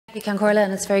Thank you, Corla,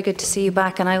 and it's very good to see you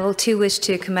back. And I will too wish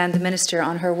to commend the Minister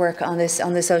on her work on the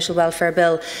social welfare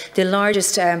bill, the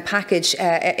largest package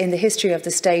in the history of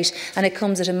the state, and it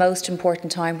comes at a most important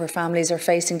time where families are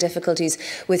facing difficulties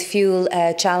with fuel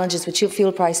challenges, with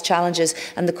fuel price challenges,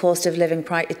 and the cost of living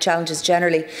challenges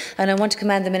generally. And I want to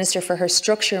commend the Minister for her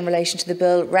structure in relation to the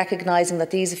bill, recognising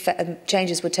that these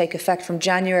changes would take effect from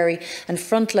January and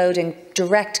front-loading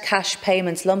direct cash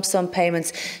payments, lump sum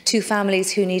payments to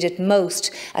families who need it most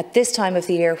at this time of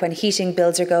the year when heating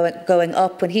bills are going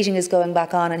up, when heating is going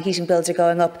back on and heating bills are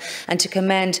going up, and to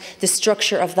commend the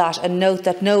structure of that and note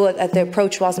that the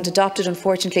approach wasn't adopted,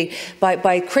 unfortunately,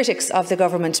 by critics of the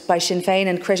government, by Sinn Féin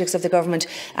and critics of the government,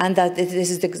 and that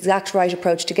this is the exact right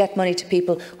approach to get money to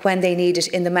people when they need it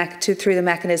through the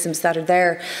mechanisms that are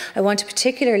there. I want to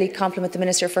particularly compliment the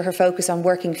Minister for her focus on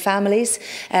working families,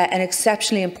 an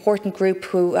exceptionally important group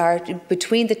who are,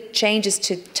 between the changes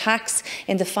to tax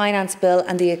in the finance bill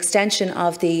and the extension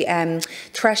of the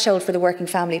threshold for the working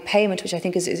family payment, which I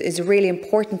think is a really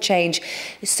important change,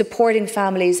 supporting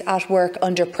families at work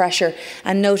under pressure.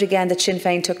 And note again that Sinn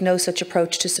Féin took no such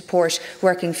approach to support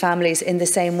working families in the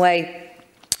same way,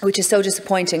 which is so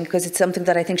disappointing because it's something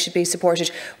that I think should be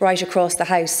supported right across the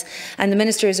House. And the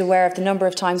Minister is aware of the number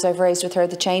of times I've raised with her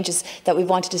the changes that we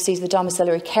wanted to see to the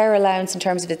domiciliary care allowance in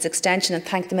terms of its extension, and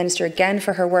thank the Minister again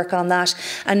for her work on that.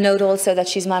 And note also that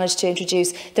she's managed to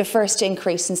introduce the first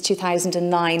increase since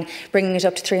 2009, bringing it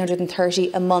up to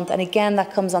 $330 a month. And again,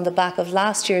 that comes on the back of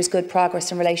last year's good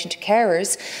progress in relation to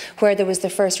carers, where there was the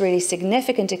first really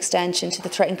significant extension to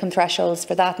the income thresholds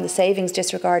for that and the savings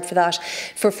disregard for that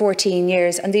for 14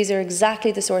 years. And these are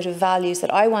exactly the sort of values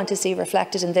that I want to see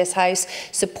reflected in this House.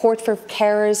 Support for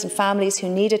carers and families who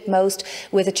need it most,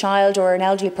 with a child or an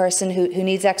elderly person who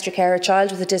needs extra care, a child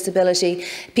with a disability,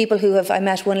 people who have, I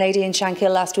met one lady in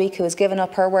Shankill last week who has given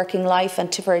up her working life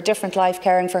and for a different life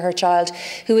caring for her child,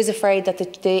 who is afraid that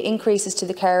the increases to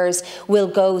the carers will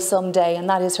go someday, and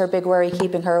that is her big worry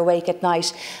keeping her awake at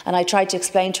night. And I tried to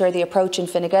explain to her the approach in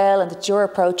Fine Gael and your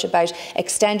approach about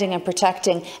extending and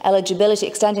protecting eligibility,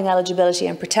 extending eligibility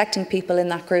and protecting people in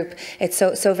that group. It's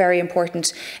so very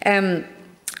important.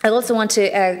 I also want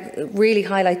to really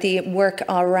highlight the work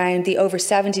around the over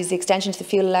 70s, the extension to the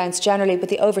fuel allowance generally, but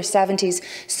the over 70s.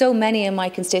 So many in my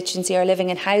constituency are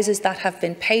living in houses that have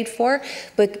been paid for,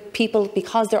 but people,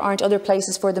 because there aren't other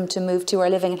places for them to move to, are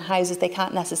living in houses they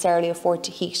can't necessarily afford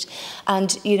to heat.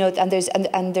 And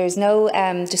there's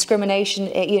no discrimination.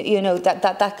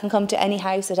 That can come to any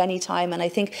house at any time. And I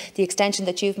think the extension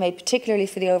that you've made, particularly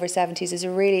for the over 70s, is a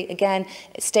really, again,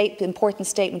 important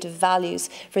statement of values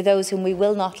for those whom we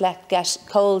will not let get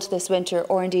cold this winter,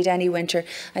 or indeed any winter.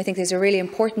 I think these are really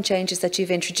important changes that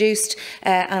you've introduced,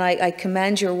 and I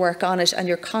commend your work on it and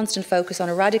your constant focus on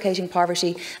eradicating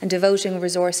poverty and devoting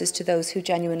resources to those who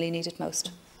genuinely need it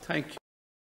most. Thank you.